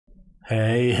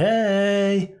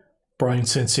Hey, Brian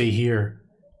Sensei here.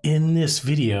 In this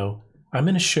video, I'm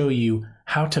going to show you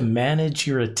how to manage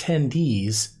your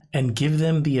attendees and give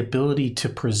them the ability to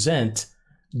present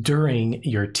during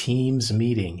your team's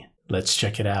meeting. Let's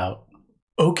check it out.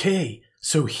 Okay,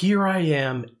 so here I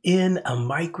am in a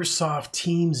Microsoft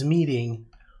Teams meeting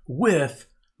with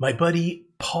my buddy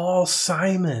Paul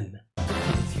Simon.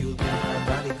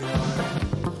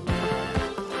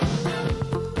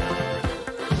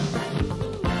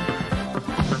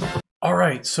 All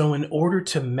right, so in order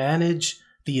to manage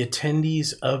the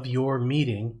attendees of your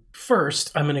meeting,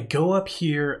 first I'm going to go up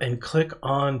here and click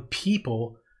on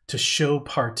People to show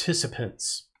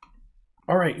participants.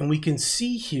 All right, and we can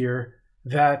see here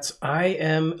that I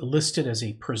am listed as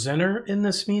a presenter in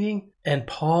this meeting and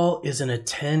Paul is an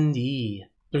attendee.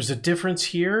 There's a difference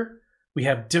here. We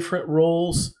have different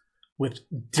roles with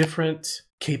different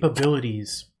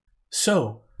capabilities.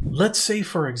 So let's say,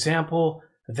 for example,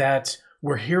 that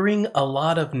we're hearing a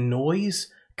lot of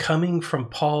noise coming from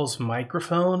Paul's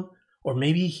microphone, or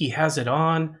maybe he has it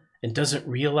on and doesn't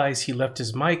realize he left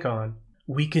his mic on.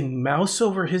 We can mouse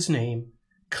over his name,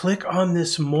 click on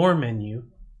this More menu,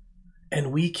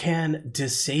 and we can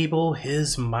disable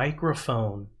his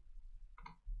microphone.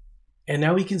 And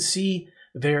now we can see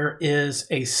there is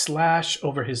a slash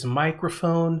over his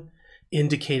microphone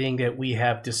indicating that we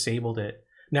have disabled it.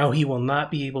 Now he will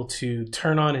not be able to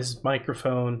turn on his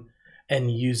microphone and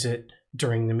use it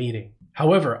during the meeting.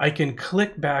 However, I can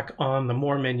click back on the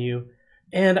More menu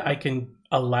and I can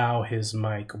allow his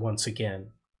mic once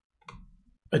again.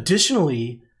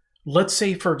 Additionally, let's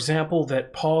say, for example,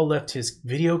 that Paul left his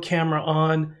video camera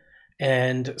on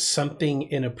and something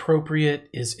inappropriate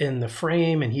is in the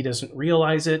frame and he doesn't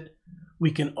realize it.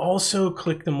 We can also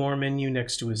click the More menu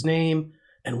next to his name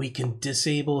and we can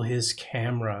disable his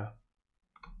camera.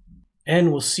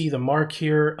 And we'll see the mark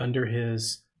here under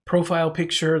his profile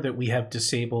picture that we have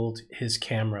disabled his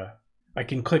camera. I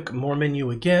can click More menu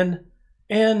again,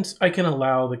 and I can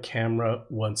allow the camera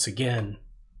once again.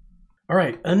 All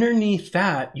right, underneath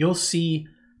that, you'll see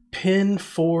Pin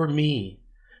for Me.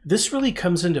 This really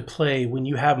comes into play when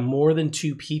you have more than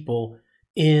 2 people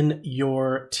in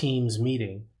your Teams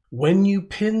meeting. When you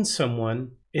pin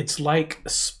someone, it's like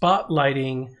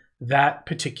spotlighting that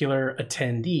particular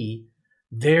attendee.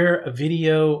 Their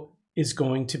video is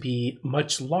going to be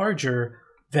much larger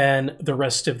than the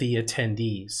rest of the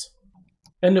attendees.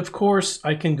 And of course,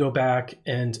 I can go back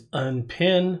and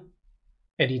unpin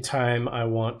anytime I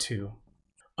want to.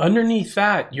 Underneath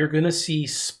that, you're going to see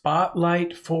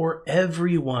Spotlight for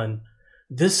Everyone.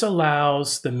 This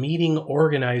allows the meeting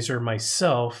organizer,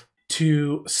 myself,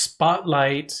 to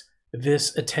spotlight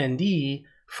this attendee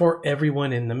for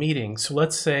everyone in the meeting. So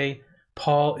let's say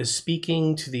Paul is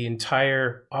speaking to the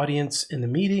entire audience in the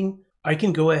meeting. I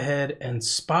can go ahead and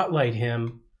spotlight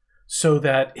him so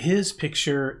that his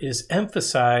picture is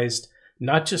emphasized,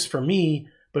 not just for me,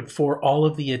 but for all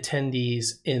of the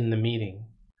attendees in the meeting.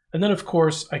 And then of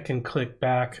course, I can click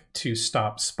back to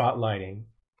stop spotlighting.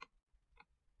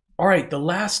 All right, the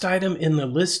last item in the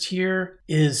list here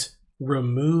is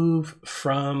remove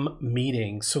from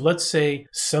meeting. So let's say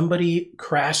somebody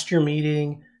crashed your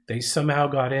meeting, they somehow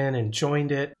got in and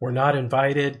joined it, were not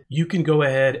invited. You can go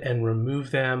ahead and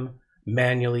remove them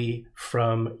manually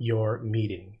from your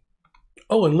meeting.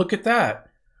 Oh, and look at that.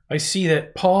 I see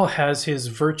that Paul has his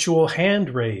virtual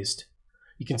hand raised.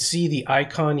 You can see the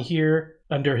icon here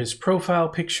under his profile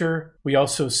picture. We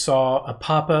also saw a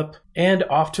pop-up, and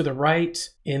off to the right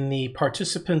in the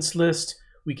participants list,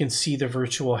 we can see the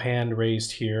virtual hand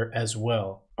raised here as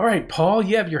well. All right, Paul,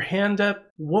 you have your hand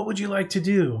up. What would you like to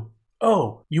do?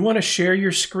 Oh, you want to share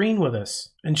your screen with us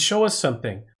and show us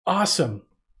something. Awesome.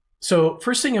 So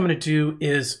first thing I'm going to do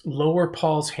is lower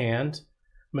Paul's hand.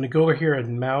 I'm going to go over here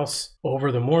and mouse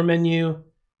over the More menu,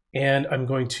 and I'm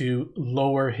going to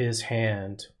lower his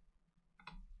hand.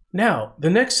 Now,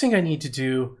 the next thing I need to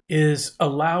do is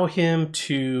allow him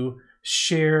to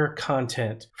share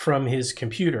content from his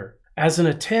computer. As an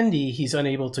attendee, he's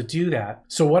unable to do that.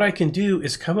 So what I can do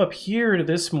is come up here to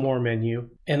this More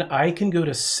menu, and I can go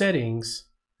to Settings,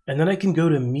 and then I can go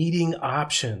to Meeting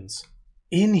Options.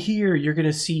 In here, you're going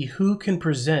to see who can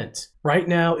present. Right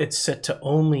now, it's set to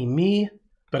only me,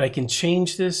 but I can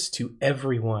change this to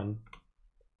everyone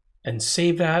and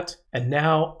save that. And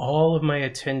now all of my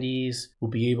attendees will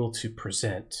be able to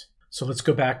present. So let's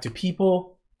go back to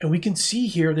People, and we can see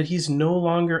here that he's no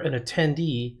longer an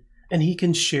attendee and he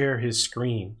can share his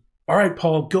screen. All right,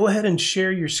 Paul, go ahead and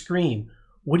share your screen.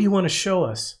 What do you want to show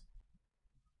us?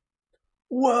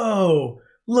 Whoa,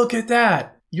 look at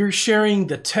that. You're sharing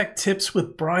the Tech Tips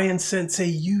with Brian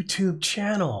Sensei YouTube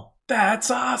channel.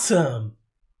 That's awesome.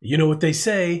 You know what they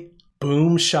say,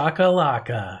 boom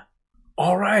shakalaka.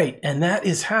 All right, and that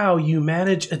is how you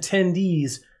manage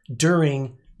attendees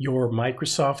during your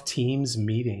Microsoft Teams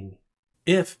meeting.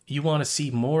 If you want to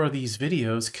see more of these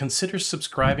videos, consider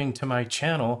subscribing to my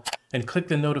channel and click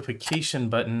the notification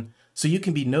button so you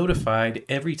can be notified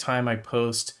every time I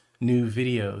post new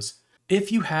videos. If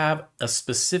you have a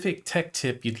specific tech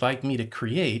tip you'd like me to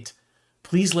create,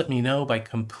 please let me know by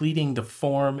completing the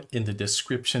form in the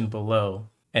description below.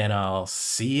 And I'll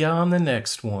see you on the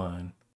next one.